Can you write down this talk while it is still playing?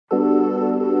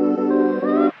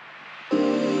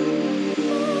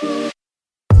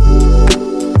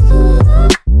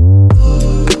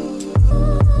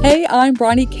I'm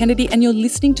Bryony Kennedy and you're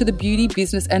listening to the Beauty,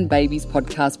 Business and Babies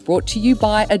podcast brought to you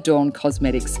by Adorn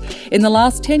Cosmetics. In the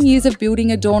last 10 years of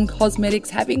building Adorn Cosmetics,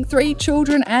 having 3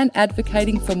 children and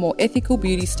advocating for more ethical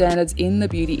beauty standards in the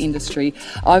beauty industry,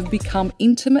 I've become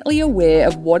intimately aware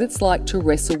of what it's like to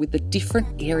wrestle with the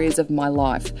different areas of my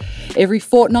life. Every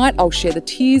fortnight, I'll share the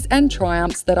tears and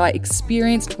triumphs that I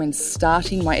experienced when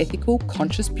starting my ethical,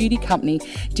 conscious beauty company,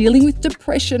 dealing with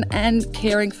depression and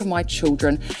caring for my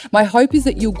children. My hope is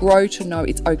that you'll grow to know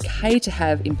it's okay to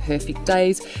have imperfect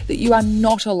days, that you are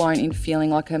not alone in feeling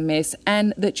like a mess,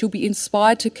 and that you'll be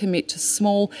inspired to commit to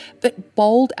small but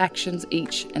bold actions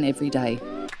each and every day.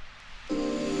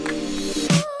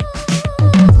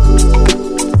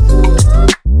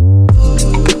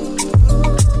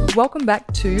 Welcome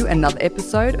back to another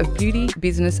episode of Beauty,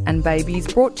 Business and Babies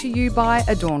brought to you by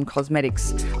Adorn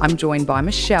Cosmetics. I'm joined by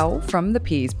Michelle from the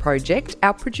Peers Project,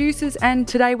 our producers, and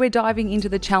today we're diving into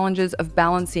the challenges of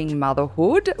balancing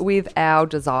motherhood with our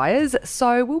desires.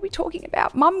 So we'll be talking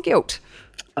about mum guilt.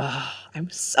 Oh, I'm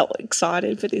so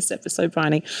excited for this episode,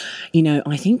 Bryony. You know,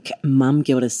 I think mum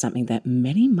guilt is something that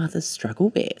many mothers struggle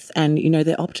with and, you know,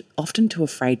 they're often too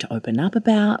afraid to open up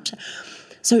about.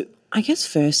 So I guess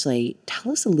firstly,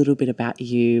 tell us a little bit about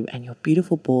you and your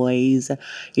beautiful boys,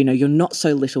 you know, your not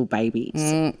so little babies.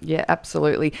 Yeah,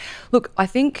 absolutely. Look, I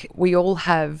think we all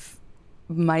have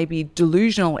maybe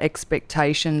delusional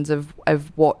expectations of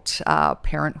what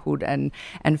parenthood and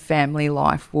family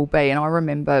life will be. And I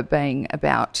remember being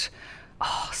about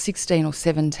 16 or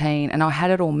 17 and I had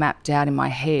it all mapped out in my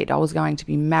head. I was going to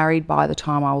be married by the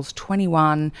time I was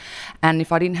 21, and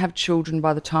if I didn't have children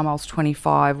by the time I was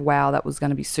 25, wow, that was going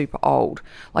to be super old.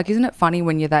 Like, isn't it funny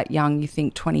when you're that young you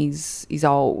think 20s is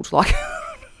old? Like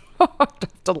I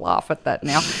have to laugh at that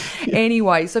now.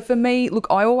 Anyway, so for me, look,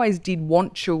 I always did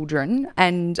want children,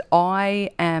 and I'm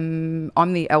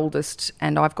the eldest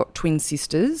and I've got twin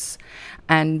sisters,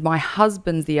 and my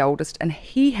husband's the eldest and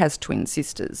he has twin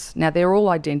sisters. Now they're all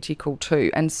identical too.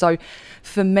 And so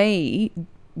for me,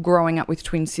 growing up with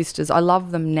twin sisters, I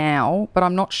love them now, but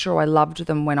I'm not sure I loved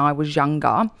them when I was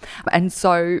younger. And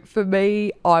so for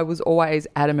me, I was always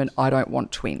adamant, I don't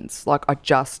want twins. Like,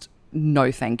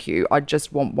 no, thank you. I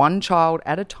just want one child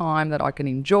at a time that I can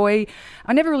enjoy.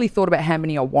 I never really thought about how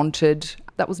many I wanted.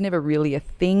 That was never really a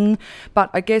thing. But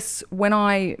I guess when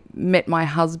I met my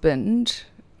husband,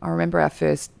 I remember our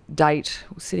first date,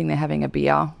 we were sitting there having a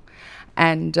beer,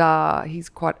 and he's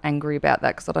quite angry about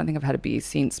that because I don't think I've had a beer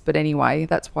since. But anyway,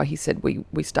 that's why he said we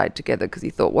stayed together, because he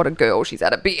thought, what a girl, she's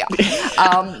had a beer.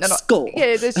 Score.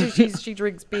 She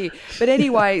drinks beer. But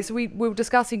anyway, so we were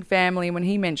discussing family, and when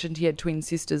he mentioned he had twin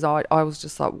sisters, I was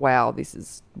just like, wow, this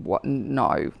is what,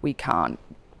 no, we can't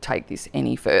take this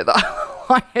any further.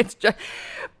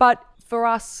 But for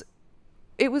us,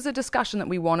 it was a discussion that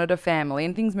we wanted a family,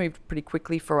 and things moved pretty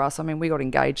quickly for us. I mean, we got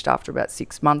engaged after about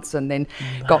 6 months and then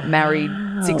got married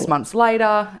 6 months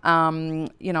later.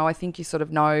 You know, I think you sort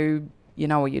of know, you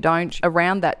know, or you don't.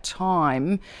 Around that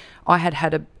time, I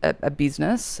had a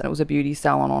business, and it was a beauty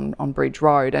salon on Bridge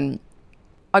Road, and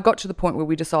I got to the point where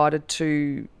we decided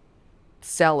to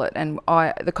sell it. And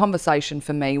the conversation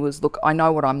for me was, look, I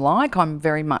know what I'm like. I'm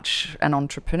very much an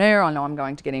entrepreneur. I know I'm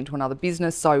going to get into another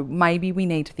business, so maybe we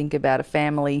need to think about a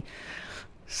family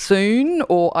soon,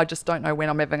 or I just don't know when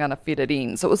I'm ever going to fit it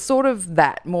in. So it was sort of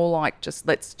that, more like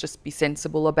let's just be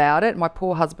sensible about it. My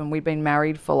poor husband, we'd been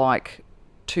married for like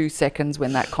 2 seconds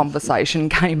when that conversation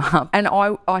came up, and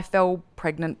I fell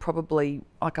pregnant probably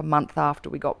like a month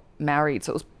after we got married.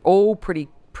 So it was all pretty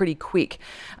quick.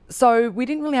 So we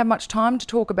didn't really have much time to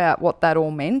talk about what that all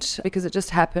meant, because it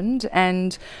just happened.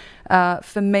 And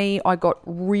for me, I got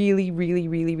really, really,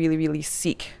 really, really, really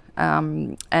sick.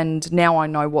 And now I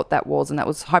know what that was, and that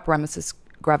was hyperemesis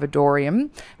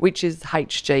gravidarum, which is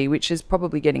HG, which is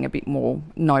probably getting a bit more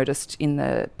noticed in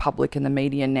the public and the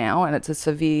media now. And it's a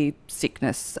severe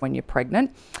sickness when you're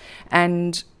pregnant.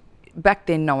 And back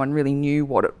then, no one really knew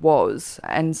what it was.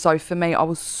 And so for me, I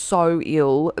was so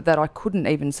ill that I couldn't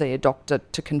even see a doctor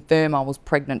to confirm I was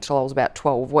pregnant till I was about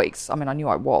 12 weeks. I mean, I knew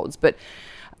I was, but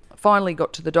finally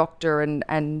got to the doctor,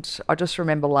 and I just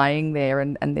remember laying there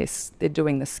and they're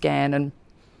doing the scan, and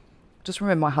just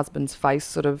remember my husband's face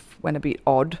sort of went a bit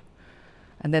odd.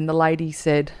 And then the lady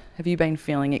said, have you been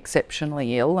feeling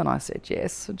exceptionally ill? And I said,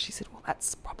 yes. And she said, well,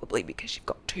 that's probably because you've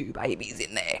got 2 babies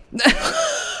in there.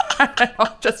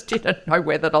 I just didn't know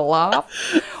whether to laugh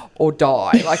or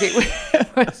die. Like,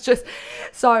 it was just,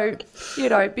 so, you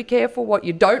know, be careful what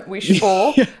you don't wish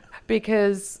for,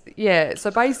 because Yeah,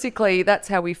 so basically that's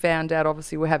how we found out.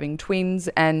 Obviously, we're having twins,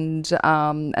 and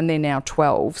they're now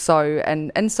 12. So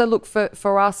and so look,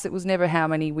 for us, it was never how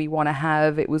many we want to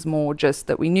have. It was more just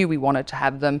that we knew we wanted to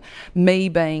have them. Me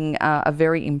being a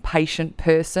very impatient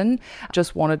person,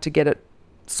 just wanted to get it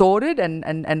sorted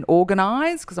and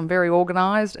organised, because I'm very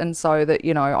organised, and so that,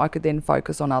 you know, I could then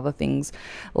focus on other things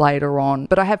later on.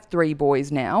 But I have 3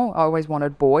 boys now. I always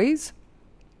wanted boys,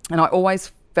 and I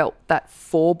always felt that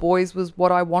 4 boys was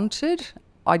what I wanted.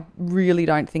 I really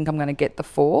don't think I'm going to get the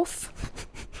 4th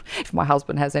if my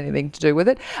husband has anything to do with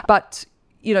it. But,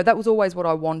 you know, that was always what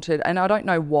I wanted, and I don't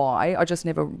know why. I just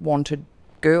never wanted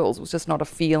girls. It was just not a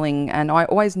feeling, and I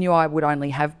always knew I would only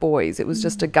have boys. It was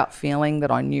just a gut feeling that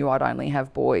I knew I'd only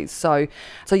have boys. So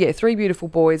yeah, 3 beautiful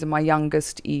boys, and my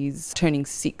youngest is turning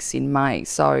 6 in May.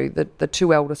 So the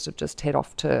 2 eldest have just head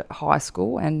off to high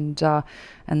school, and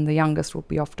the youngest will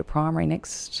be off to primary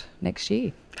next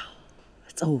year.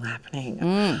 It's all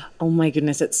happening. Oh my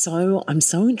goodness, I'm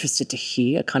so interested to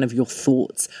hear kind of your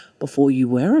thoughts before you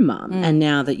were a mum and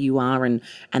now that you are, and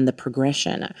the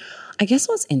progression. I guess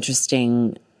what's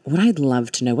interesting, what I'd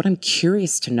love to know, what I'm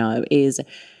curious to know is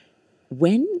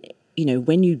when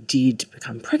you did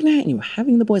become pregnant and you were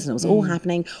having the boys and it was all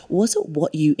happening, was it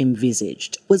what you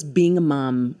envisaged? Was being a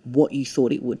mum what you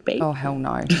thought it would be? Oh, hell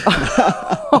no.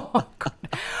 Oh, God.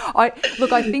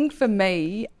 I think for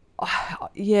me,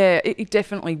 yeah, it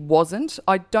definitely wasn't.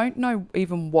 I don't know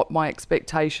even what my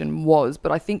expectation was,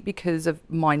 but I think because of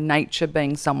my nature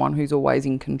being someone who's always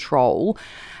in control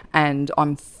and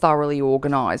I'm thoroughly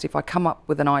organised, if I come up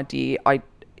with an idea, I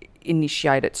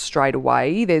initiate it straight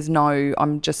away.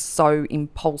 I'm just so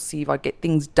impulsive. I get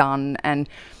things done. And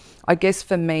I guess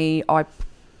for me, I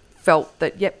felt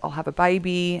that, yep, I'll have a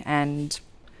baby and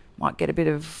might get a bit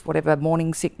of whatever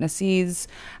morning sickness is,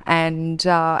 and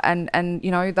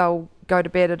you know, they'll go to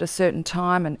bed at a certain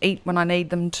time and eat when I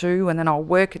need them to, and then I'll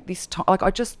work at this time. Like,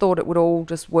 I just thought it would all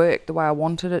just work the way I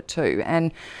wanted it to.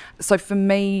 And so for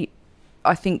me,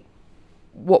 I think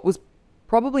what was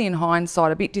probably in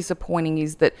hindsight a bit disappointing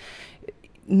is that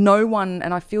no one,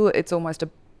 and I feel it's almost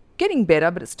getting better,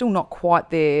 but it's still not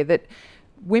quite there, that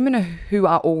women who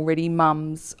are already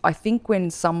mums, I think when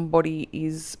somebody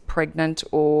is pregnant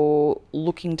or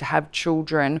looking to have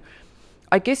children,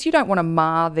 I guess you don't want to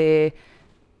mar their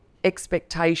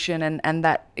expectation and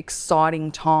that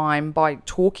exciting time by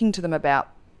talking to them about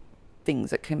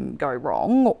things that can go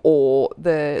wrong or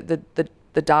the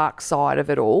dark side of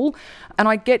it all. And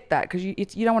I get that, because you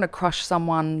don't want to crush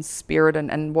someone's spirit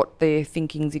and what they're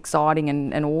thinking is exciting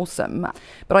and awesome.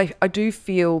 But I do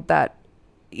feel that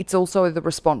it's also the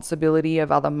responsibility of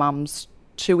other mums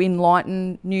to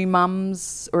enlighten new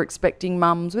mums or expecting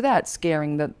mums without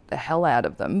scaring the hell out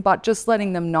of them, but just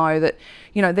letting them know that,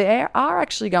 you know, there are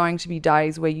actually going to be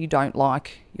days where you don't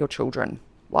like your children.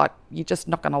 Like, you're just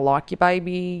not going to like your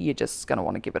baby. You're just going to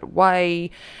want to give it away.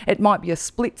 It might be a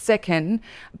split second,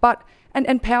 but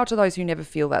and power to those who never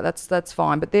feel that. That's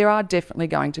fine. But there are definitely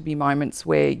going to be moments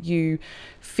where you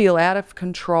feel out of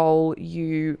control.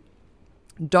 You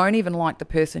don't even like the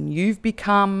person you've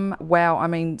become. Wow, I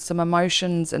mean, some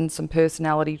emotions and some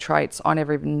personality traits I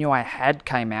never even knew I had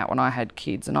came out when I had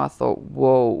kids, and I thought,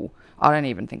 whoa, I don't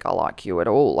even think I like you at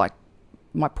all. Like,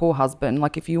 my poor husband,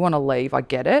 like, if you want to leave, I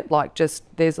get it. Like, just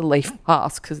there's a leave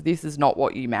pass, because this is not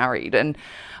what you married. And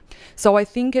so I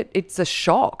think it's a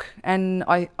shock, and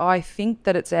I think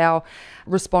that it's our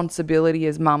responsibility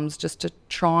as mums just to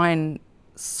try and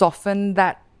soften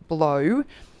that blow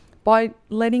by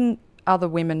letting other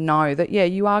women know that, yeah,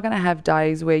 you are going to have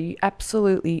days where you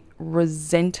absolutely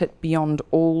resent it beyond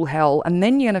all hell, and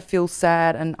then you're going to feel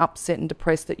sad and upset and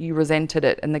depressed that you resented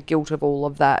it and the guilt of all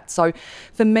of that. So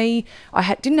for me,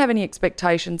 I didn't have any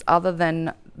expectations other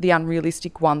than the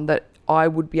unrealistic one that I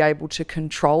would be able to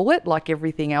control it like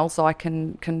everything else I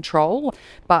can control.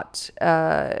 But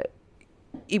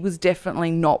it was definitely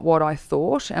not what I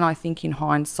thought, and I think in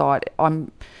hindsight,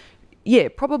 I'm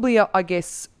probably, I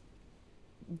guess,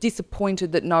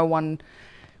 disappointed that no one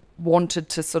wanted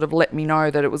to sort of let me know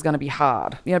that it was going to be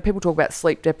hard. You know, people talk about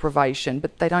sleep deprivation,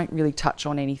 but they don't really touch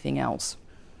on anything else.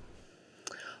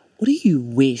 What do you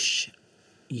wish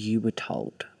you were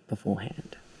told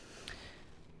beforehand?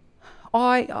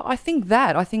 I think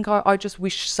I just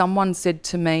wish someone said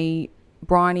to me,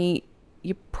 Bryony,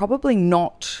 you're probably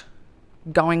not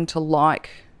going to like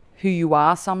who you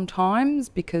are sometimes,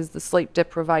 because the sleep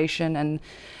deprivation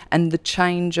and the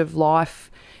change of life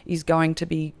is going to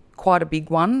be quite a big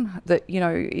one. That, you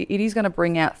know, it is going to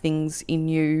bring out things in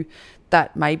you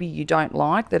that maybe you don't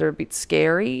like, that are a bit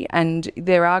scary, and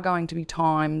there are going to be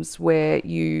times where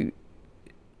you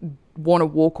want to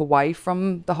walk away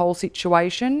from the whole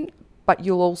situation, but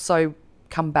you'll also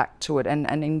come back to it and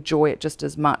enjoy it just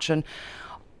as much. And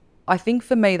I think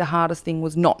for me, the hardest thing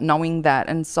was not knowing that.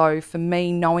 And so for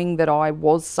me, knowing that I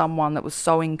was someone that was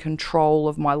so in control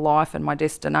of my life and my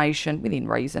destination, within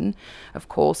reason, of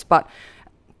course, but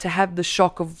to have the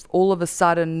shock of all of a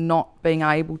sudden not being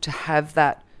able to have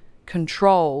that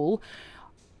control,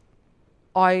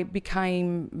 I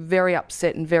became very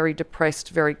upset and very depressed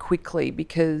very quickly,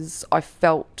 because I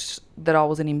felt that I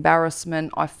was an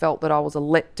embarrassment, I felt that I was a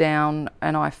letdown,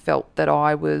 and I felt that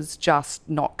I was just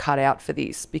not cut out for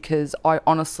this, because I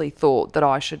honestly thought that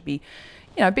I should be,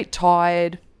 a bit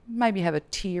tired, maybe have a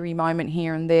teary moment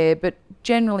here and there, but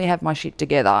generally have my shit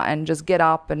together and just get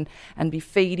up and be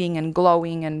feeding and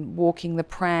glowing and walking the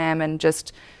pram and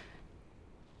just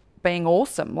being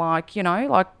awesome, like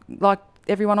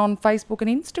everyone on Facebook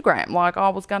and Instagram, like I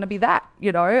was going to be that,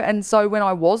 and so when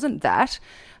I wasn't that,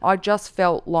 I just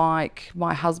felt like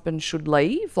my husband should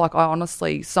leave. Like I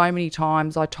honestly, so many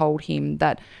times I told him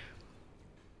that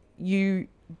you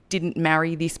didn't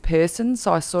marry this person,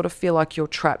 so I sort of feel like you're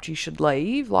trapped, you should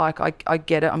leave. Like I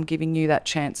get it, I'm giving you that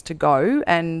chance to go.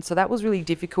 And so that was really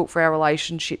difficult for our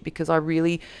relationship, because I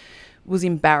really was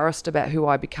embarrassed about who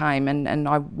I became, and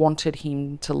I wanted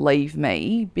him to leave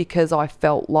me because I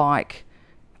felt like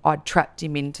I'd trapped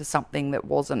him into something that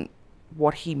wasn't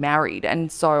what he married.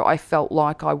 And so I felt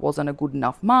like I wasn't a good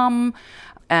enough mum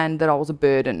and that I was a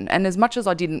burden. And as much as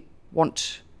I didn't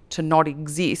want to not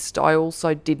exist, I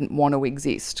also didn't want to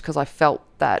exist, because I felt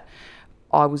that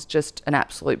I was just an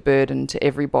absolute burden to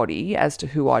everybody as to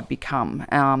who I'd become,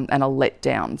 and a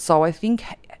letdown. So I think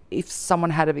if someone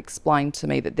had have explained to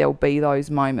me that there'll be those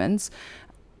moments,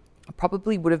 I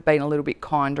probably would have been a little bit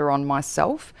kinder on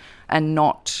myself and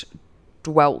not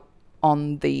dwelt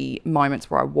on the moments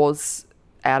where I was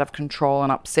out of control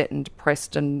and upset and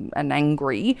depressed and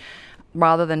angry.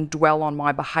 Rather than dwell on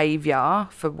my behaviour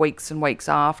for weeks and weeks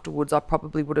afterwards, I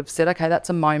probably would have said, okay, that's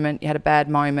a moment, you had a bad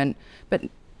moment, but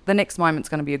the next moment's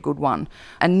going to be a good one.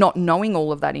 And not knowing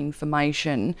all of that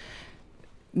information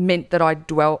meant that I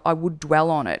would dwell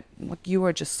on it. Like, you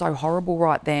were just so horrible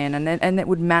right then, and it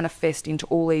would manifest into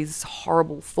all these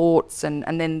horrible thoughts, and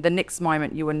then the next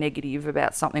moment you were negative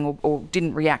about something, or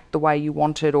didn't react the way you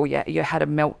wanted, or you had a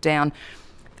meltdown.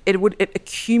 It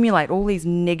accumulate, all these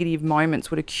negative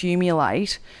moments would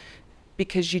accumulate,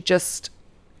 because you're just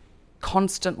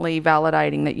constantly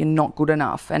validating that you're not good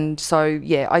enough. And so,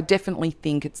 yeah, I definitely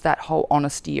think it's that whole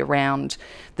honesty around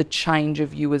the change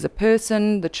of you as a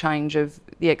person, the change of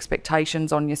the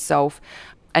expectations on yourself,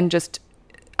 and just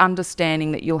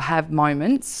understanding that you'll have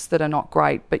moments that are not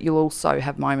great, but you'll also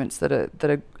have moments that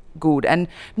are good. And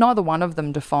neither one of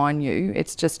them define you.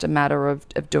 It's just a matter of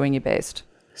doing your best.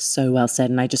 So well said.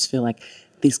 And I just feel like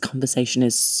this conversation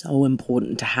is so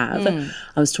important to have.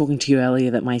 I was talking to you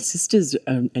earlier that my sister's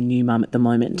a new mum at the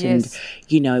moment. Yes.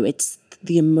 And, it's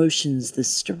the emotions, the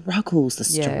struggles, the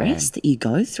stress that you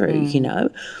go through,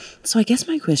 So I guess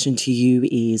my question to you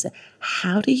is,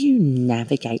 how do you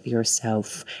navigate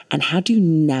yourself, and how do you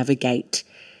navigate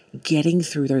getting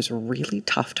through those really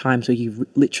tough times where you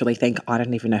literally think, I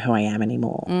don't even know who I am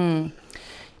anymore?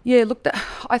 Yeah, look,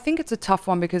 I think it's a tough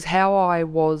one, because how I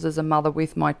was as a mother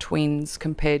with my twins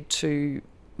compared to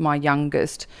my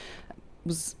youngest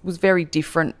was very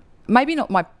different. Maybe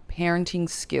not my parenting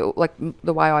skill, like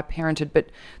the way I parented, but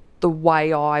the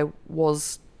way I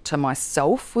was to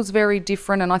myself was very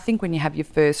different. And I think when you have your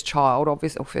first child,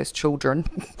 obviously, or first children,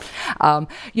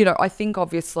 I think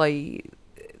obviously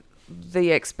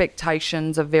the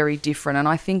expectations are very different. And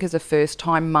I think as a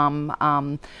first-time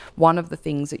mum, one of the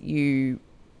things that you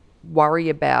worry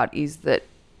about is that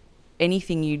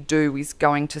anything you do is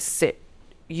going to set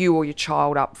you or your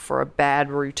child up for a bad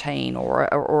routine,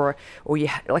 or you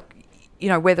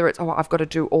whether it's, I've got to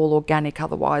do all organic,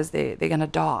 otherwise they're going to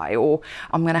die, or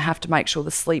I'm going to have to make sure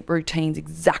the sleep routine's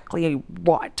exactly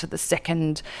right to the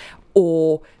second,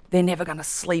 or they're never going to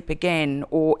sleep again,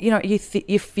 or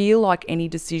you feel like any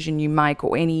decision you make,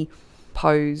 or any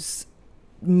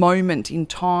moment in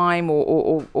time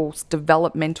or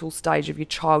developmental stage of your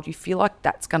child, you feel like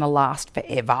that's going to last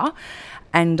forever.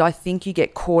 And I think you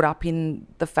get caught up in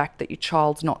the fact that your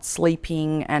child's not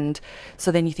sleeping, and so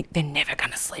then you think they're never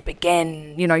going to sleep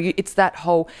again. It's that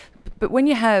whole... But when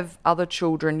you have other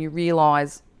children, you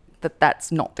realise that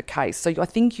that's not the case. So I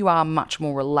think you are much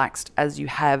more relaxed as you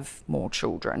have more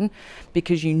children,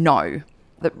 because you know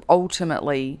that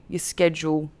ultimately your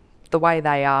schedule, the way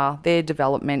they are, their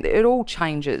development, it all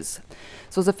changes.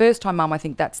 So as a first-time mum, I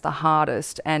think that's the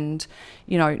hardest. And,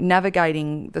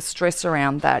 navigating the stress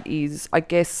around that is, I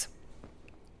guess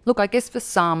for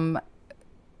some,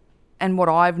 And what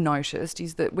I've noticed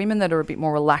is that women that are a bit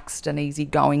more relaxed and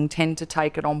easygoing tend to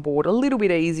take it on board a little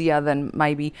bit easier than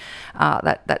maybe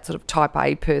that sort of type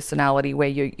A personality where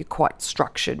you're quite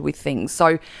structured with things.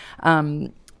 So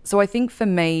I think for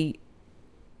me,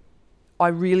 I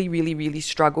really, really, really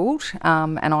struggled,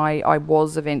 and I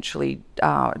was eventually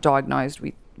diagnosed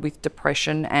with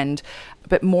depression,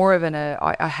 but more of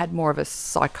I had more of a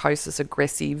psychosis,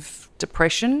 aggressive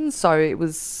depression. So it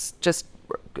was just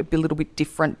a little bit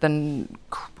different than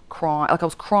crying. Like I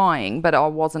was crying, but I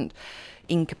wasn't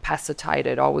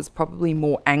incapacitated. I was probably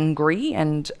more angry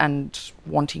and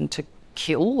wanting to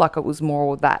kill. Like it was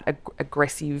more that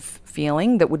aggressive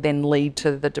feeling that would then lead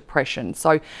to the depression.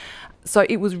 So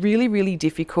it was really, really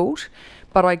difficult.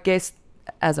 But I guess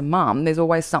as a mum, there's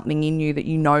always something in you that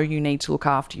you know you need to look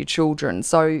after your children.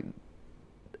 So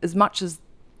as much as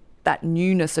that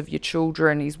newness of your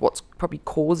children is what's probably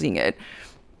causing it,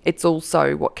 it's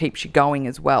also what keeps you going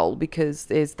as well, because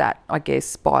there's that, I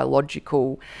guess,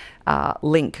 biological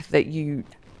link that you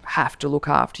have to look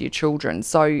after your children.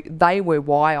 So they were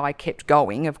why I kept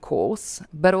going, of course,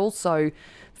 but also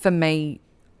for me,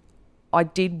 I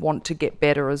did want to get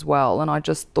better as well. And I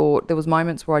just thought there was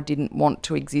moments where I didn't want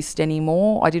to exist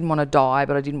anymore. I didn't want to die,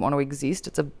 but I didn't want to exist.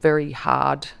 It's a very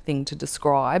hard thing to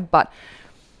describe, but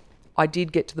I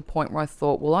did get to the point where I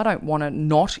thought, well, I don't want to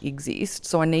not exist,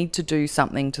 so I need to do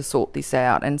something to sort this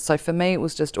out. And so for me, it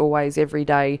was just always every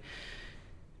day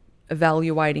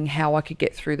evaluating how I could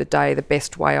get through the day the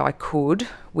best way I could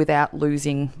without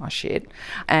losing my shit,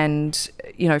 and,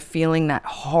 you know, feeling that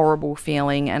horrible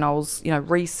feeling. And I was, you know,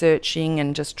 researching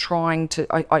and just trying to,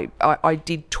 I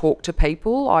did talk to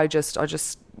people. I just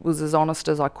was as honest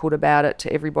as I could about it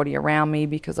to everybody around me,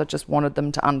 because I just wanted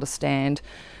them to understand,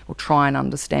 or try and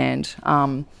understand.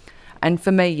 And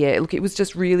for me, yeah, look, it was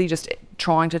just really just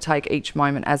trying to take each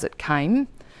moment as it came.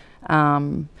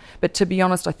 But to be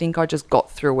honest, I think I just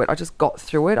got through it.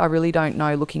 I really don't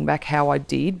know looking back how I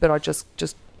did, but I just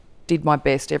did my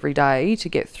best every day to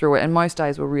get through it. And most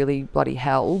days were really bloody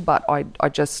hell, but I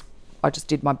just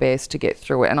did my best to get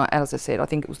through it. And as I said, I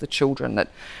think it was the children that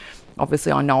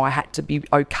obviously I know I had to be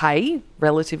okay,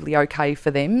 relatively okay for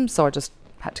them. So I just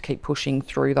had to keep pushing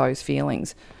through those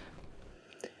feelings.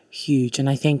 Huge. And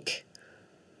I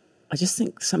just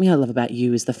think something I love about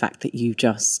you is the fact that you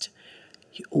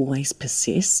always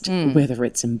persist, whether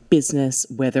it's in business,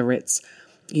 whether it's,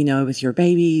 you know, with your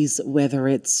babies, whether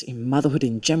it's in motherhood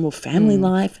in general, family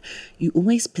life, you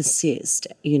always persist,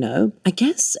 you know. I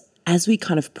guess as we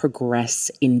kind of progress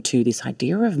into this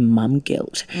idea of mum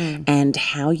guilt and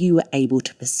how you were able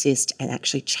to persist and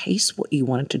actually chase what you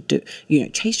wanted to do, you know,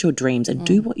 chase your dreams and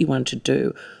do what you wanted to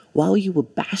do while you were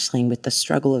battling with the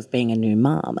struggle of being a new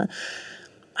mum,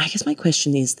 I guess my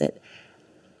question is that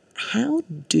how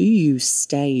do you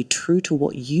stay true to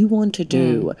what you want to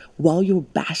do while you're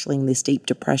battling this deep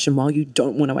depression, while you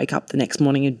don't want to wake up the next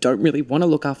morning and don't really want to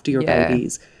look after your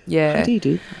babies? Yeah. How do you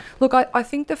do that? Look, I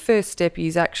think the first step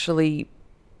is actually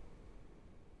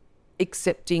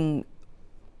accepting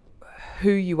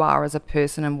who you are as a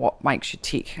person and what makes you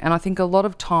tick. And I think a lot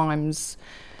of times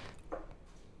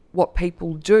what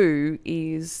people do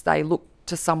is they look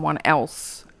to someone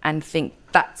else and think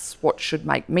that's what should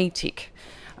make me tick.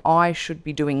 I should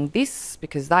be doing this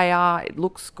because they are, it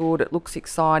looks good, it looks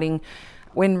exciting,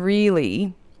 when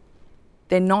really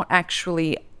they're not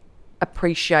actually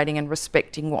appreciating and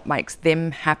respecting what makes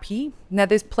them happy. Now,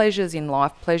 there's pleasures in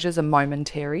life, pleasures are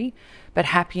momentary, but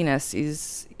happiness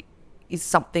is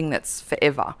something that's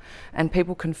forever, and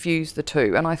people confuse the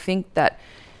two. And I think that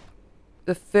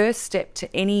the first step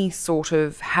to any sort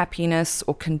of happiness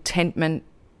or contentment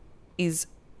is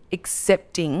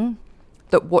accepting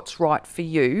that what's right for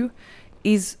you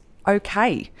is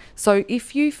okay. So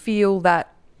if you feel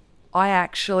that I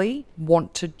actually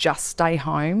want to just stay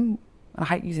home, and I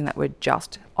hate using that word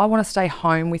just, I want to stay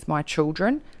home with my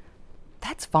children,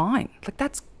 that's fine.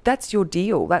 Like that's your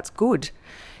deal. That's good.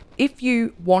 If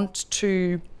you want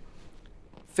to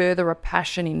further a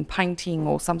passion in painting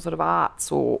or some sort of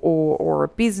arts or a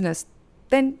business,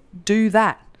 then do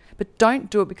that. But don't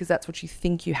do it because that's what you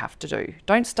think you have to do.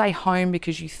 Don't stay home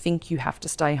because you think you have to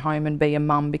stay home and be a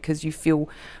mum because you feel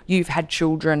you've had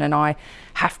children and I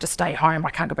have to stay home,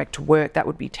 I can't go back to work, that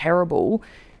would be terrible.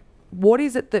 What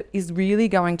is it that is really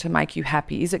going to make you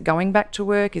happy? Is it going back to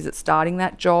work? Is it starting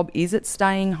that job? Is it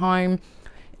staying home?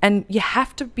 And you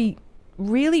have to be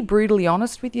really brutally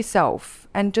honest with yourself,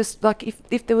 and just like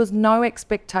if there was no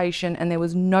expectation and there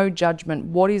was no judgment,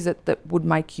 what is it that would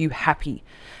make you happy?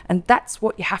 And that's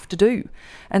what you have to do.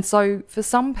 And so for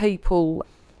some people,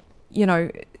 you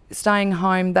know, staying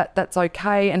home, that's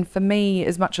okay. And for me,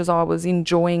 as much as I was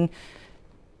enjoying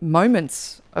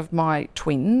moments of my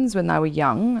twins when they were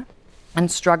young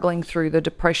and struggling through the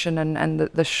depression and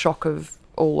the shock of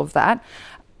all of that,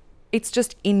 it's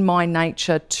just in my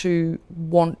nature to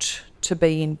want to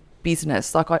be in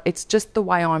business. It's just the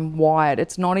way I'm wired.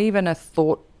 It's not even a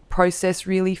thought process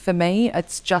really for me.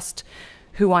 It's just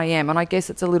who I am. And I guess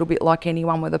it's a little bit like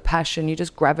anyone with a passion. You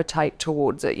just gravitate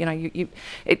towards it. You know,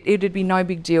 it'd be no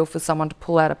big deal for someone to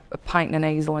pull out a paint and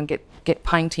an easel and get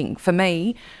painting. For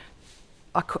me,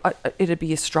 it'd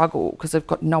be a struggle because I've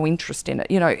got no interest in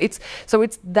it. You know, it's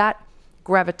that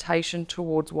gravitation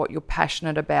towards what you're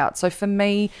passionate about. So for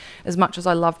me, as much as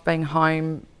I loved being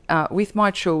home with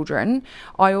my children,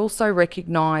 I also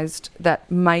recognised that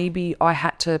maybe I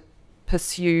had to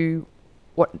pursue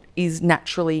what is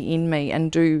naturally in me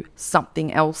and do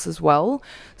something else as well,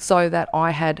 so that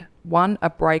I had, one, a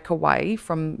break away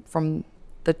from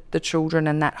the children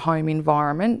and that home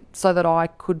environment, so that I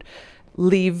could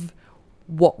live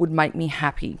what would make me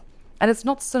happy. And it's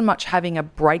not so much having a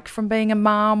break from being a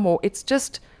mum, or it's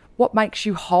just what makes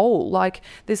you whole. Like,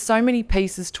 there's so many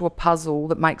pieces to a puzzle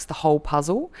that makes the whole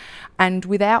puzzle, and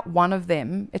without one of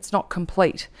them, it's not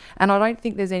complete. And I don't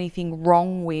think there's anything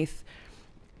wrong with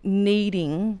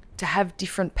needing to have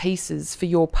different pieces for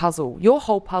your puzzle. Your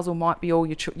whole puzzle might be all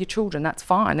your children, that's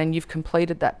fine, and you've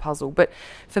completed that puzzle. But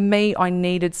for me, I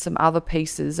needed some other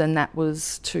pieces, and that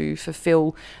was to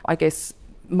fulfill, I guess,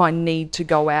 my need to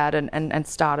go out and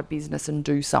start a business and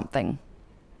do something.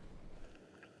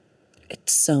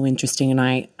 It's so interesting, and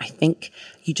I think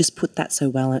you just put that so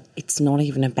well. It's not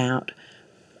even about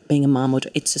being a mum,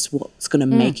 it's just what's going to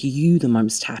make you the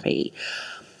most happy.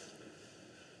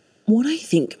 What I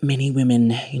think many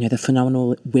women, you know, the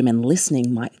phenomenal women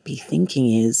listening might be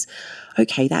thinking is,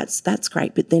 okay, that's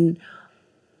great, but then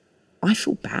I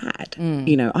feel bad.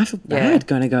 You know, I feel bad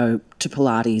going to go to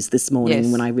Pilates this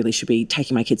morning when I really should be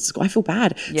taking my kids to school. I feel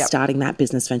bad starting that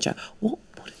business venture. What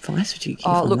advice would you give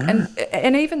on that?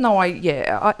 And even though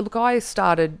I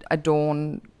started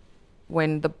Adorn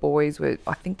when the boys were,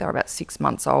 I think they were about 6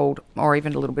 months old, or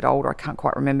even a little bit older. I can't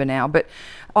quite remember now. But,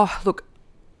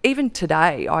 even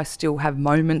today, I still have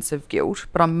moments of guilt,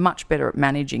 but I'm much better at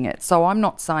managing it. So I'm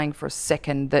not saying for a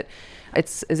second that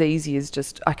it's as easy as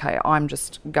just, okay, I'm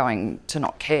just going to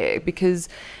not care, because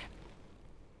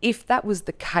if that was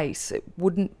the case, it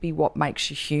wouldn't be what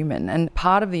makes you human. And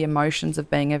part of the emotions of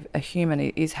being a human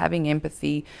is having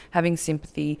empathy, having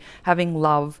sympathy, having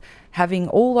love, having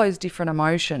all those different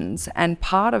emotions. And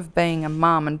part of being a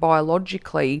mum, and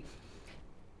biologically,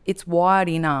 it's wired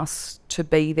in us to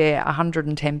be there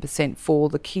 110% for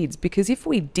the kids, because if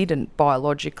we didn't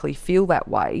biologically feel that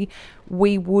way,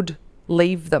 we would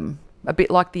leave them, a bit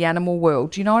like the animal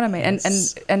world. Do you know what I mean?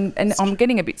 Yes. And I'm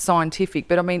getting a bit scientific,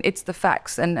 but I mean, it's the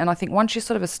facts. And I think once you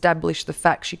sort of establish the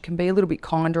facts, you can be a little bit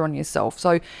kinder on yourself.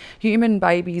 So human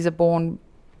babies are born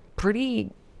pretty,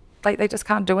 they just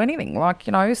can't do anything,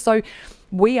 so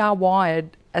we are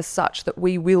wired as such that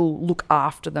we will look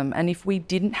after them. And if we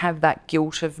didn't have that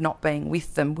guilt of not being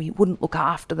with them, we wouldn't look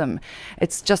after them.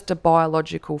 It's just a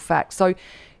biological fact. So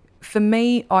for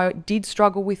me, I did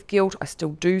struggle with guilt. I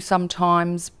still do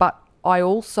sometimes, but I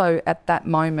also at that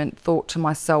moment thought to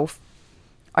myself,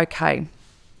 okay,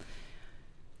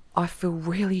 I feel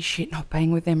really shit not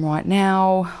being with them right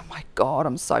now. Oh my God,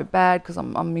 I'm so bad because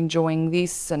I'm enjoying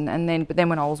this. But then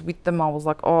when I was with them, I was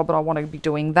like, oh, but I want to be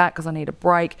doing that because I need a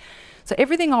break. So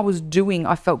everything I was doing,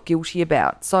 I felt guilty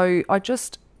about. So I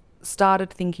just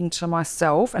started thinking to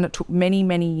myself, and it took many,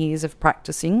 many years of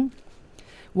practicing,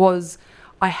 was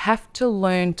I have to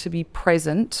learn to be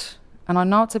present. And I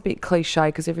know it's a bit cliche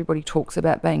because everybody talks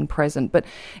about being present, but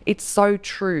it's so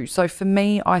true. So for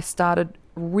me, I started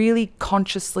really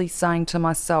consciously saying to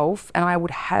myself, and I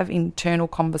would have internal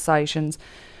conversations,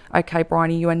 okay,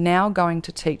 Bryony, you are now going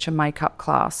to teach a makeup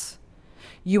class.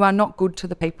 You are not good to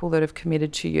the people that have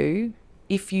committed to you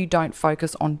if you don't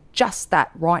focus on just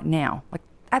that right now. Like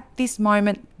at this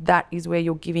moment, that is where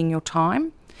you're giving your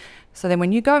time. So then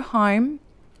when you go home,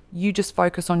 you just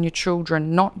focus on your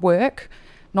children, not work,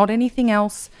 not anything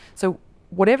else. So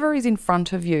whatever is in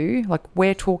front of you, like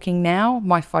we're talking now,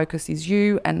 my focus is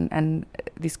you and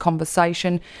this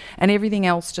conversation, and everything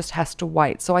else just has to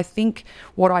wait. So I think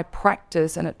what I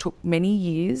practice, and it took many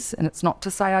years, and it's not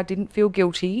to say I didn't feel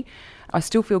guilty. I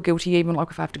still feel guilty even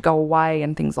like if I have to go away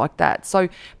and things like that. So,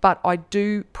 but I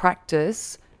do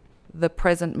practice the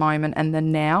present moment and the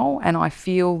now, and I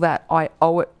feel that I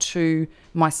owe it to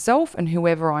myself and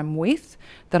whoever I'm with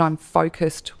that I'm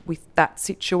focused with that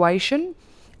situation.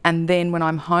 And then when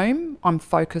I'm home, I'm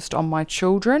focused on my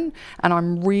children, and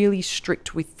I'm really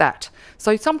strict with that.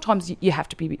 So sometimes you have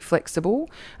to be a bit flexible.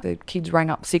 The kids rang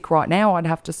up sick right now, I'd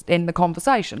have to end the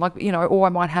conversation, or I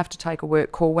might have to take a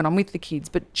work call when I'm with the kids.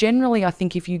 But generally, I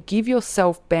think if you give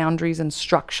yourself boundaries and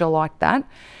structure like that,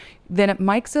 then it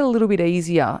makes it a little bit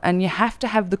easier, and you have to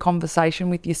have the conversation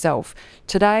with yourself.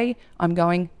 Today, I'm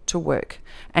going to work.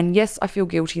 And yes, I feel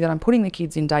guilty that I'm putting the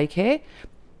kids in daycare,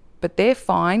 but they're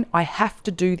fine. I have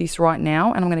to do this right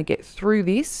now, and I'm going to get through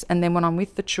this. And then when I'm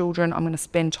with the children, I'm going to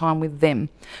spend time with them,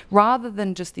 rather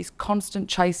than just this constant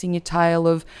chasing your tail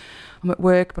of, I'm at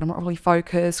work, but I'm not really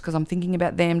focused because I'm thinking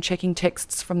about them, checking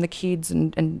texts from the kids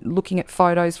and looking at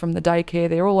photos from the daycare.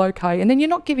 They're all okay. And then you're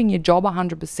not giving your job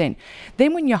 100%.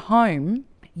 Then when you're home,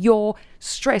 you're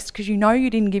stressed because you know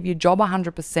you didn't give your job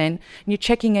 100%, and you're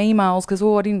checking emails because,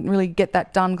 I didn't really get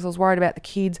that done because I was worried about the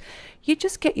kids. You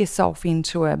just get yourself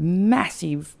into a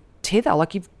massive tether.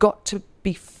 Like, you've got to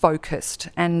be focused,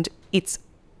 and it's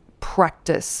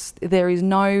practice. There is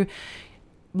no,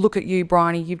 look at you,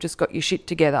 Bryony, you've just got your shit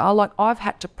together. I've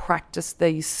had to practice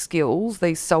these skills,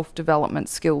 these self-development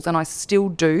skills, and I still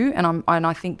do. And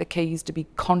I think the key is to be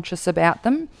conscious about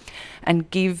them and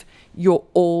give your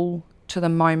all to the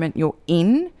moment you're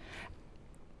in,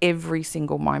 every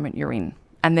single moment you're in.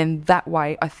 And then that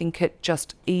way, I think it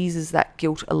just eases that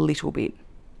guilt a little bit.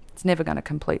 It's never going to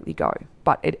completely go,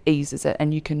 but it eases it,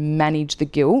 and you can manage the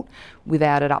guilt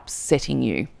without it upsetting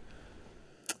you.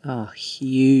 Oh,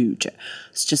 huge.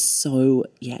 It's just so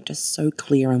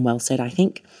clear and well said. I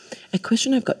think a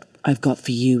question I've got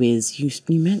for you is,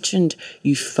 you mentioned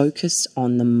you focus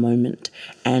on the moment,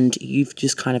 and you've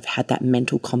just kind of had that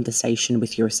mental conversation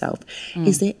with yourself.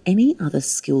 Is there any other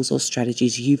skills or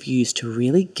strategies you've used to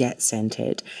really get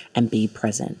centered and be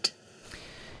present?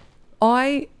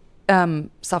 I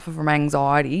suffer from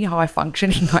anxiety, high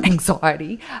functioning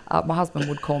anxiety. My husband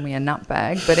would call me a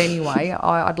nutbag, but anyway,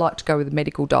 I'd like to go with a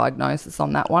medical diagnosis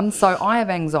on that one. So I have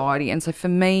anxiety, and so for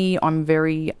me, I'm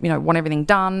very, want everything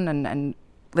done and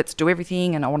let's do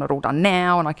everything, and I want it all done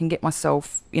now, and I can get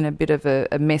myself in a bit of a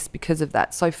mess because of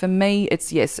that. So for me,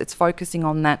 it's focusing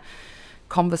on that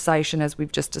conversation as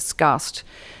we've just discussed.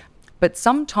 But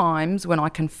sometimes when I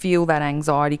can feel that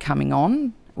anxiety coming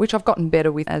on, which I've gotten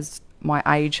better with as my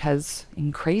age has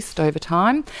increased over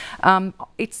time,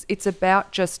 it's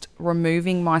about just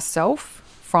removing myself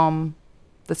from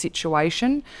the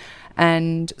situation.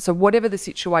 And so whatever the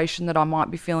situation that I might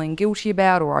be feeling guilty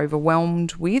about or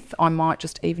overwhelmed with, I might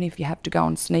just, even if you have to go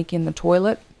and sneak in the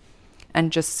toilet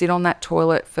and just sit on that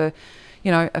toilet for,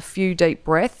 a few deep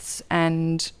breaths.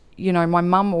 And, my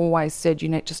mum always said,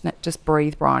 just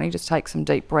breathe, Bryony, just take some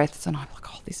deep breaths. And I'm like,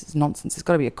 this is nonsense. There's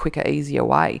got to be a quicker, easier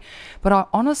way. But I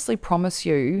honestly promise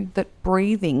you that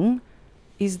breathing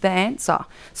is the answer.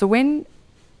 So when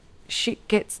shit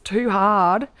gets too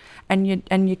hard and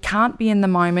you can't be in the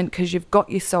moment because you've got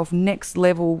yourself next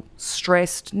level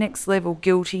stressed, next level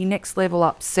guilty, next level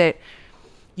upset,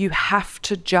 you have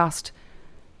to just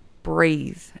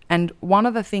breathe. And one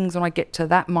of the things when I get to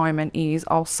that moment is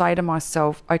I'll say to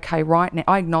myself, okay, right now,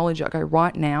 I acknowledge it. I go,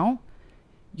 right now,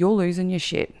 you're losing your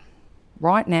shit.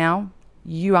 Right now,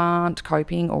 you aren't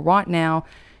coping, or right now,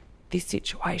 this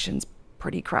situation's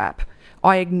pretty crap.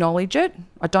 I acknowledge it.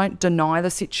 I don't deny the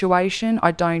situation.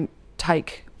 I don't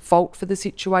take fault for the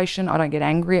situation. I don't get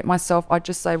angry at myself. I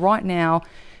just say, right now,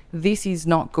 this is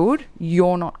not good.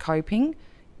 You're not coping.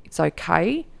 It's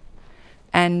okay.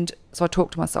 And so I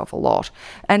talk to myself a lot.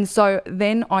 And so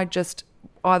then I just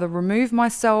either remove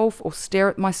myself or stare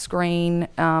at my screen,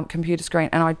 computer screen,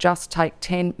 and I just take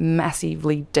 10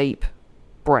 massively deep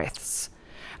breaths.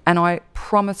 And I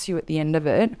promise you at the end of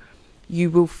it, you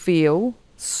will feel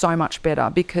so much better,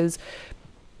 because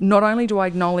not only do I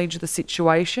acknowledge the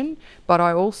situation, but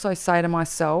I also say to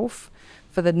myself,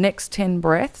 for the next 10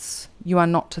 breaths, you are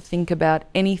not to think about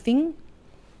anything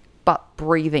but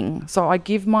breathing. So I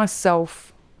give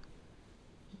myself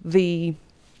the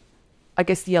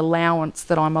allowance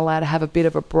that I'm allowed to have a bit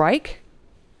of a break.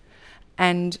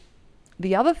 And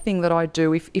the other thing that I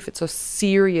do, if it's a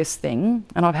serious thing,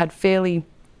 and I've had fairly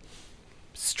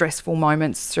stressful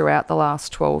moments throughout the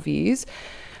last 12 years,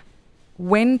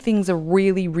 when things are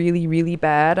really, really, really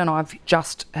bad and I've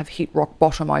just have hit rock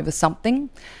bottom over something,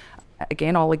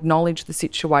 again, I'll acknowledge the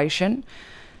situation,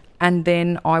 and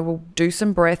then I will do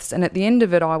some breaths, and at the end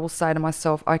of it, I will say to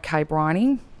myself, okay,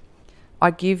 Bryony, I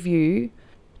give you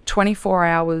 24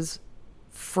 hours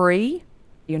free.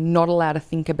 You're not allowed to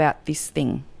think about this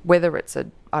thing, whether it's a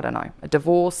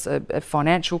divorce, a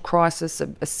financial crisis,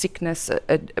 a sickness,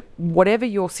 whatever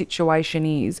your situation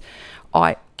is.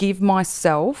 I give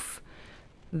myself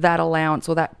that allowance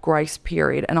or that grace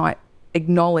period, and I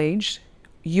acknowledge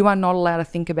you are not allowed to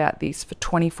think about this for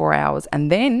 24 hours,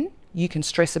 and then you can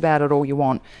stress about it all you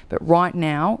want. But right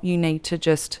now, you need to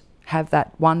just have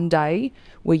that one day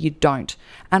where you don't.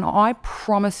 And I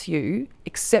promise you,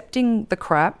 accepting the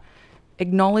crap,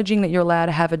 acknowledging that you're allowed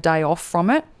to have a day off from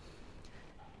it,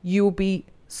 you'll be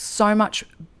so much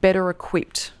better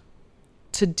equipped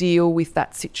to deal with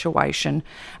that situation.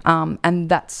 And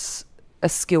that's a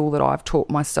skill that I've taught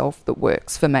myself that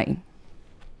works for me.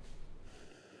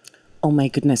 Oh my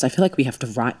goodness, I feel like we have to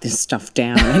write this stuff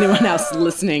down. Anyone else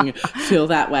listening feel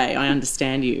that way? I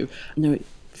understand you. No,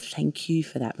 thank you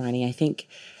for that, Bryony. I think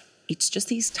it's just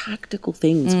these tactical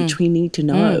things which we need to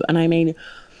know. And I mean,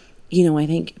 you know, I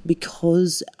think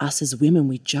because us as women,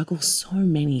 we juggle so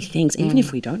many things. Even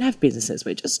if we don't have businesses,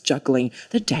 we're just juggling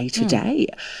the day-to-day,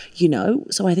 you know.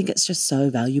 So I think it's just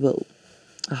so valuable.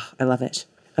 Oh, I love it.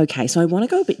 Okay, so I want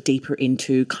to go a bit deeper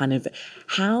into kind of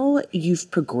how you've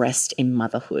progressed in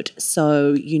motherhood.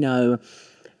 So, you know,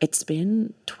 it's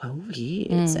been 12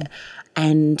 years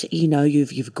and, you know,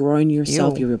 you've grown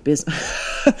yourself. You're a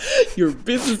business. Your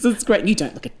business is great. You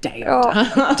don't look a day older.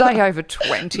 Day over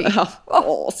 20. Of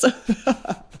course.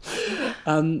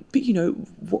 But, you know,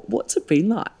 what's it been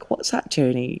like? What's that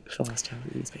journey for the last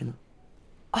 12 years been like?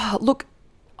 Oh, look,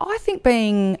 I think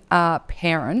being a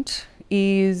parent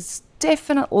is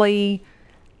definitely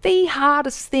the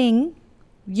hardest thing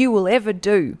you will ever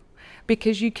do,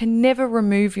 because you can never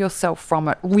remove yourself from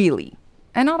it, really.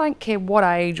 And I don't care what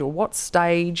age or what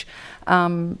stage,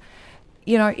 you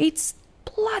know, it's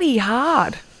bloody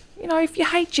hard. You know, if you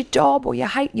hate your job or you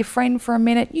hate your friend for a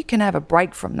minute, you can have a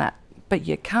break from that, but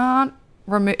you can't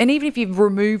remove. And even if you've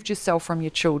removed yourself from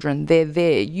your children, they're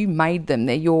there. You made them.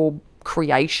 They're your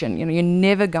creation. You know, you're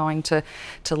never going to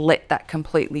let that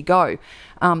completely go.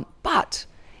 But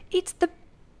it's the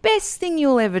best thing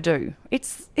you'll ever do.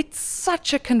 It's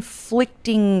such a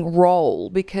conflicting role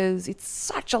because it's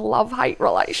such a love-hate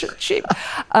relationship.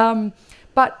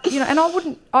 But, you know, and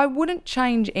I wouldn't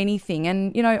change anything.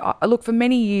 And, you know, look, for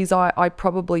many years I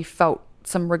probably felt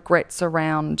some regrets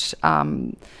around,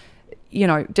 you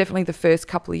know, definitely the first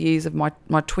couple of years of my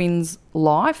twins'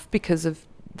 life because of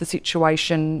the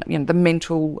situation, you know, the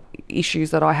mental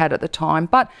issues that I had at the time.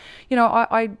 But, you know,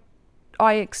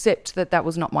 I accept that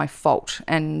was not my fault.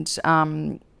 And,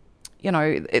 you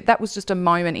know, that was just a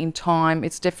moment in time.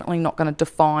 It's definitely not going to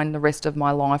define the rest of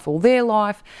my life or their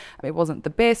life. It wasn't the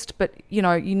best, but, you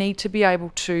know, you need to be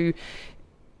able to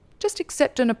just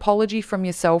accept an apology from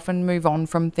yourself and move on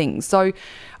from things. So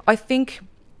I think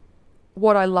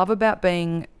what I love about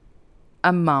being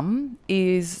a mum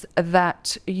is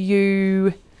that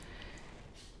I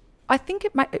think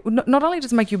it not only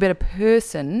does it make you a better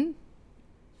person,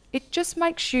 it just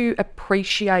makes you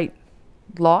appreciate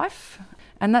life.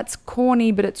 And that's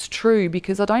corny, but it's true,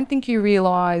 because I don't think you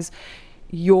realise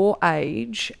your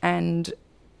age and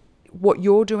what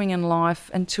you're doing in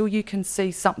life until you can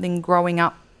see something growing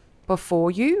up before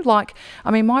you. Like,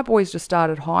 I mean, my boys just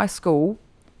started high school,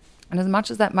 and as much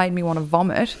as that made me want to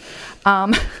vomit,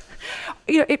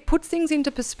 you know, it puts things into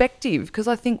perspective, because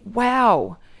I think,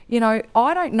 wow, you know,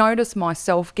 I don't notice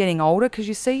myself getting older because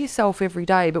you see yourself every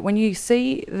day. But when you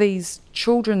see these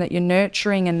children that you're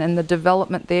nurturing and the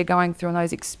development they're going through and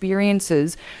those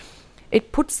experiences,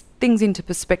 it puts things into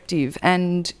perspective,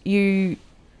 and you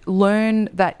learn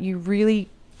that you really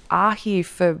are here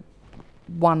for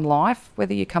one life.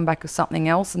 Whether you come back with something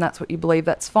else and that's what you believe,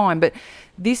 that's fine. But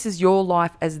this is your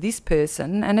life as this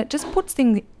person, and it just puts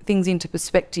things into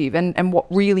perspective and what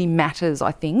really matters,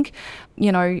 I think.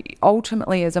 You know,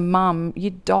 ultimately as a mum,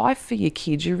 you'd die for your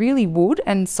kids, you really would.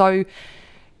 And so,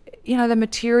 you know, the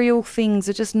material things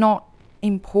are just not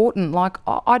important. Like,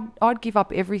 I'd give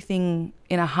up everything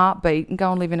in a heartbeat and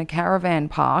go and live in a caravan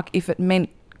park if it meant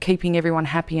keeping everyone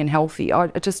happy and healthy.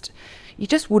 You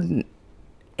just wouldn't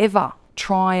ever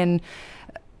try and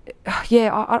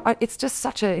it's just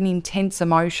such an intense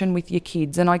emotion with your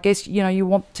kids, and I guess, you know, you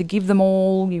want to give them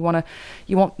all, you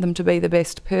want them to be the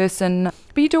best person,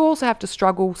 but you do also have to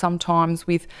struggle sometimes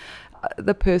with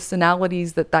the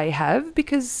personalities that they have,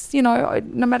 because, you know,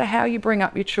 no matter how you bring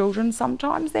up your children,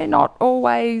 sometimes they're not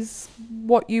always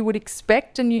what you would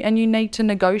expect, and you need to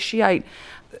negotiate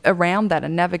around that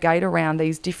and navigate around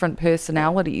these different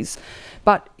personalities.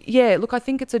 But yeah, look, I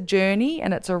think it's a journey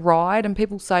and it's a ride, and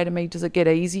people say to me, does it get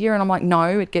easier? And I'm like,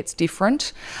 no, it gets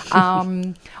different.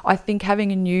 I think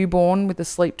having a newborn with the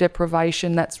sleep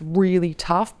deprivation, that's really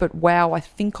tough, but wow, I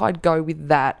think I'd go with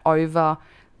that over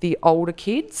the older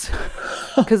kids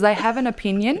because they have an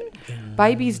opinion.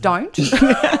 Babies don't.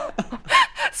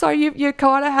 So you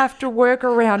kind of have to work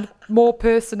around more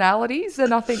personalities,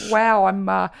 and I think, wow, I'm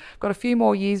got a few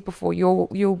more years before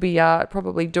you'll be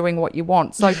probably doing what you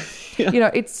want. So, you know,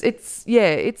 it's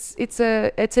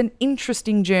an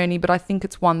interesting journey, but I think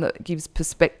it's one that gives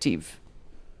perspective.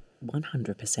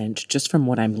 100%. Just from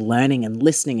what I'm learning and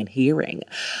listening and hearing,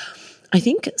 I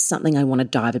think something I want to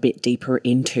dive a bit deeper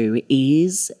into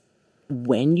is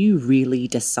when you really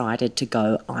decided to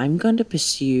go, I'm going to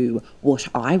pursue what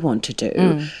I want to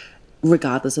do,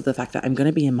 regardless of the fact that I'm going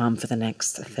to be a mum for the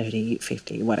next 30,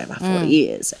 50, whatever, 40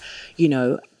 years. You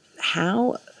know,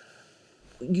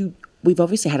 we've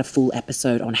obviously had a full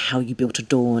episode on how you built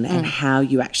Adorn and how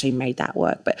you actually made that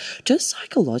work, but just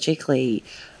psychologically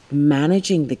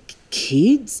managing the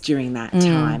kids during that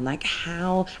time, like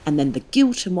how, and then the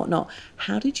guilt and whatnot,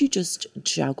 how did you just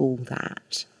juggle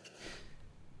that?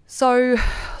 So,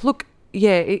 look,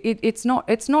 yeah, it's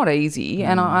not easy,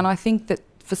 and I think that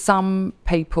for some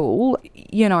people,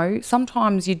 you know,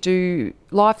 sometimes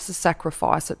life's a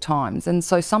sacrifice at times, and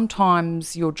so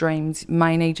sometimes your dreams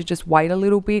may need to just wait a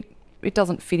little bit. It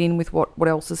doesn't fit in with what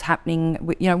else is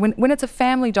happening. You know, when it's a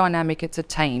family dynamic, it's a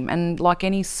team, and like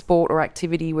any sport or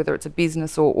activity, whether it's a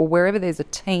business or wherever there's a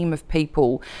team of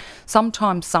people,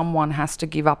 sometimes someone has to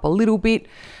give up a little bit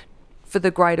for the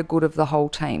greater good of the whole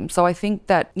team. So I think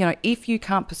that, you know, if you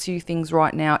can't pursue things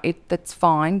right now, that's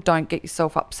fine. Don't get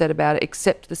yourself upset about it.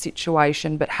 Accept the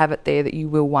situation, but have it there that you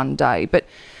will one day. But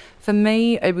for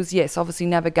me, it was, yes, obviously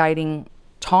navigating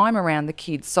time around the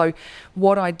kids. So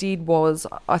what I did was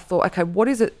I thought, okay, what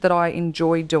is it that I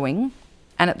enjoy doing?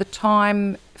 And at the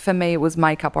time, for me, it was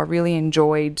makeup. I really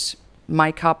enjoyed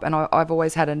makeup, and I've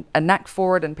always had a knack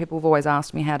for it, and people have always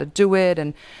asked me how to do it.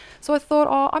 And so I thought,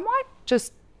 I might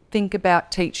just think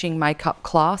about teaching makeup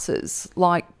classes,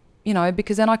 like, you know,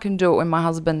 because then I can do it when my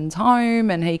husband's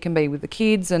home and he can be with the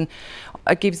kids, and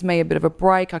it gives me a bit of a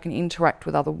break. I can interact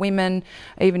with other women,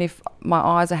 even if my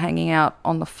eyes are hanging out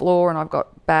on the floor and I've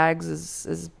got bags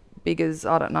as big as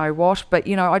I don't know what. But,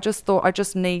 you know, I just thought I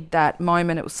just need that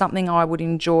moment. It was something I would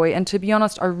enjoy. And to be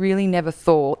honest, I really never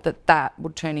thought that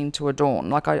would turn into Adorn.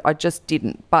 Like I just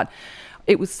didn't. But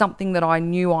it was something that I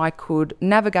knew I could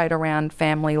navigate around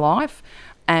family life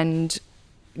and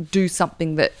do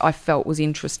something that I felt was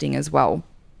interesting as well.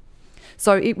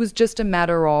 So it was just a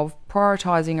matter of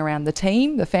prioritising around the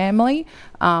team, the family,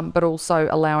 but also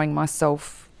allowing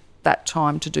myself that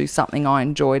time to do something I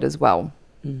enjoyed as well.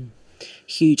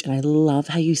 Huge. And I love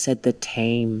how you said the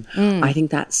team. I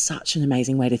think that's such an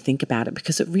amazing way to think about it,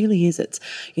 because it really is. It's,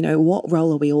 you know, what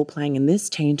role are we all playing in this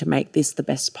team to make this the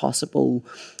best possible,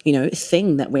 you know,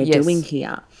 thing that we're doing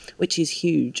here, which is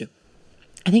huge.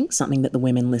 I think something that the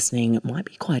women listening might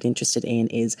be quite interested in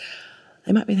is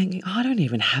they might be thinking, I don't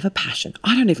even have a passion.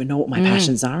 I don't even know what my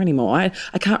passions are anymore. I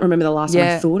can't remember the last time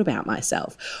I thought about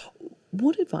myself.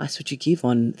 What advice would you give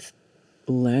on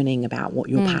learning about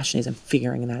what your passion is and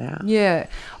figuring that out? Yeah.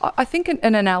 I think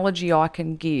an analogy I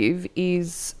can give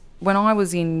is when I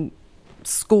was in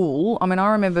school, I mean,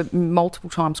 I remember multiple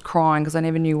times crying because I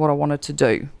never knew what I wanted to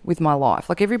do with my life.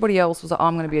 Like everybody else was like,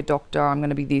 I'm going to be a doctor, I'm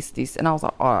going to be this. And I was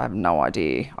like, oh, I have no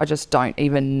idea. I just don't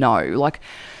even know. Like,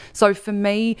 so for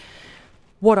me,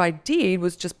 what I did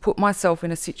was just put myself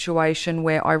in a situation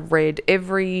where I read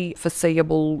every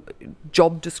foreseeable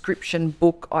job description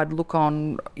book I'd look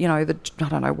on, you know, I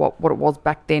don't know what it was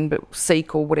back then, but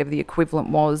Seek or whatever the equivalent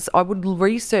was. I would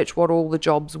research what all the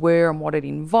jobs were and what it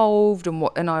involved,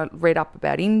 and I read up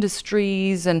about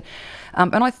industries, and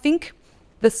I think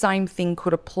the same thing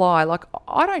could apply. Like,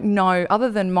 I don't know, other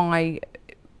than my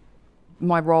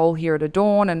role here at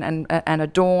Adorn and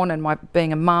Adorn and my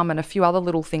being a mum and a few other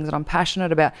little things that I'm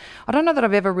passionate about, I don't know that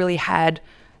I've ever really had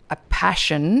a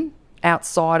passion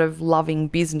outside of loving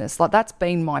business. Like, that's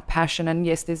been my passion. And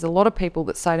yes, there's a lot of people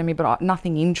that say to me, but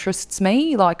nothing interests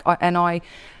me. Like,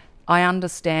 I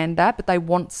understand that, but they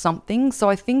want something. So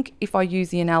I think if I use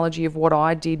the analogy of what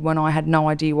I did when I had no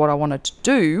idea what I wanted to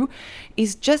do,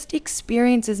 is just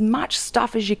experience as much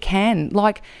stuff as you can.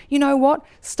 Like, you know what?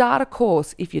 Start a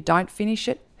course. If you don't finish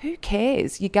it, who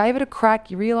cares? You gave it a crack.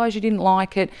 You realise you didn't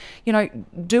like it. You know,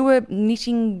 do a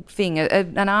knitting thing,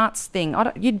 an arts thing.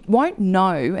 You won't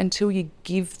know until you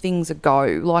give things a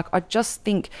go. Like, I just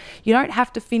think you don't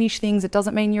have to finish things. It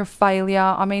doesn't mean you're a failure.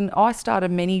 I mean, I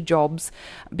started many jobs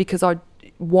because I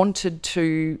wanted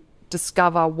to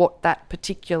discover what that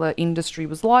particular industry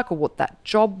was like or what that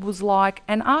job was like.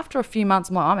 And after a few months,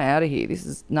 I'm like, I'm out of here. This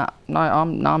is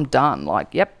I'm done.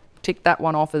 Like, yep. tick that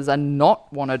one off as a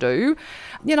not want to do,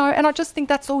 you know, and I just think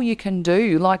that's all you can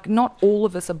do. Like, not all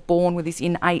of us are born with this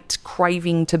innate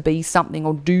craving to be something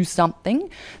or do something.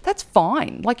 That's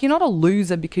fine. Like, you're not a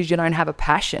loser because you don't have a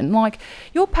passion. Like,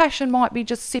 your passion might be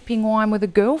just sipping wine with a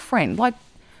girlfriend. Like,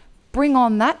 bring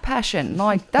on that passion.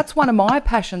 Like, that's one of my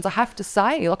passions, I have to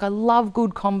say. Like, I love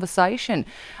good conversation.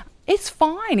 It's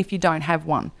fine if you don't have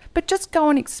one, but just go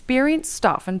and experience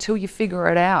stuff until you figure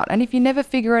it out. And if you never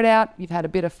figure it out, you've had a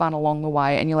bit of fun along the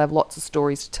way and you'll have lots of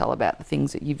stories to tell about the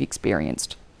things that you've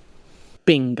experienced.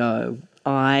 Bingo.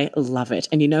 I love it.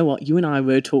 And you know what? You and I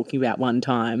were talking about one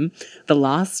time, the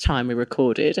last time we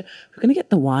recorded, we're going to get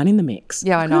the wine in the mix.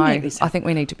 Yeah, I know. I think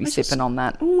we need to be sipping on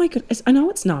that. Oh my goodness. I know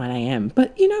it's 9 a.m,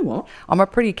 but you know what? I'm a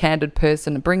pretty candid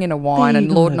person. Bring in a wine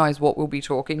and Lord knows what we'll be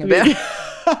talking about.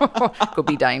 Could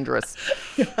be dangerous.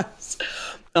 Yes.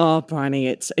 Oh, Bryony,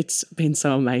 it's been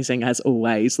so amazing as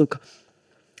always. Look,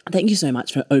 thank you so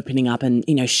much for opening up and,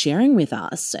 you know, sharing with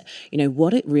us, you know,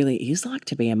 what it really is like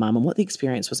to be a mum and what the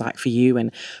experience was like for you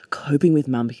and coping with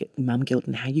mum guilt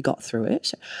and how you got through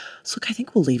it. So, look, I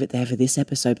think we'll leave it there for this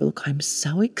episode. But look, I'm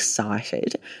so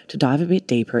excited to dive a bit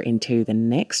deeper into the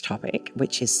next topic,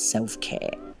 which is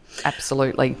self-care.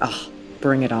 Absolutely. Oh,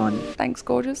 bring it on. Thanks,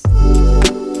 gorgeous.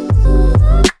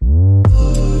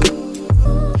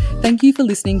 Thank you for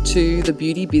listening to the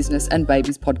Beauty, Business and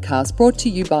Babies podcast, brought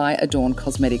to you by Adorn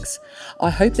Cosmetics.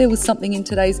 I hope there was something in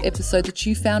today's episode that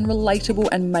you found relatable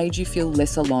and made you feel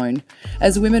less alone.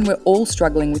 As women, we're all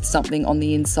struggling with something on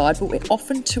the inside, but we're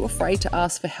often too afraid to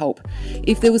ask for help.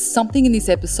 If there was something in this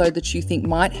episode that you think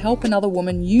might help another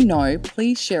woman you know,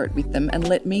 please share it with them and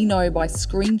let me know by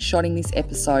screenshotting this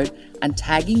episode and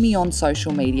tagging me on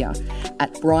social media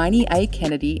at Bryony A.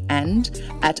 Kennedy and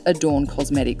at Adorn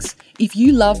Cosmetics. If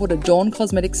you love what Adorn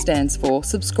Cosmetics stands for,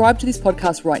 subscribe to this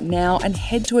podcast right now and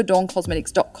head to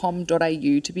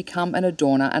adorncosmetics.com.au to become an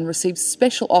Adorner and receive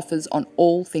special offers on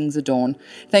all things Adorn.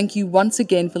 Thank you once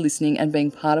again for listening and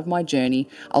being part of my journey.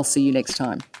 I'll see you next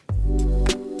time.